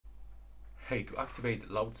Hey, to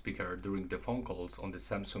activate loudspeaker during the phone calls on the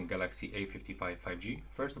Samsung Galaxy A55 5G,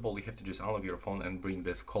 first of all you have to just unlock your phone and bring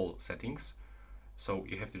this call settings. So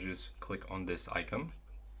you have to just click on this icon,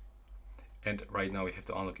 and right now you have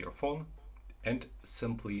to unlock your phone and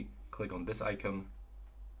simply click on this icon,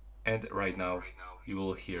 and right now you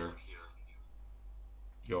will hear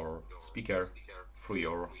your speaker through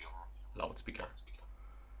your loudspeaker.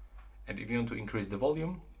 And if you want to increase the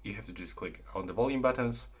volume, you have to just click on the volume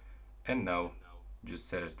buttons, and now just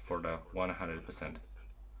set it for the 100%,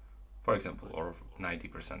 for example, or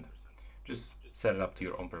 90%. Just set it up to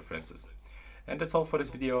your own preferences. And that's all for this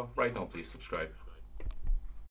video. Right now, please subscribe.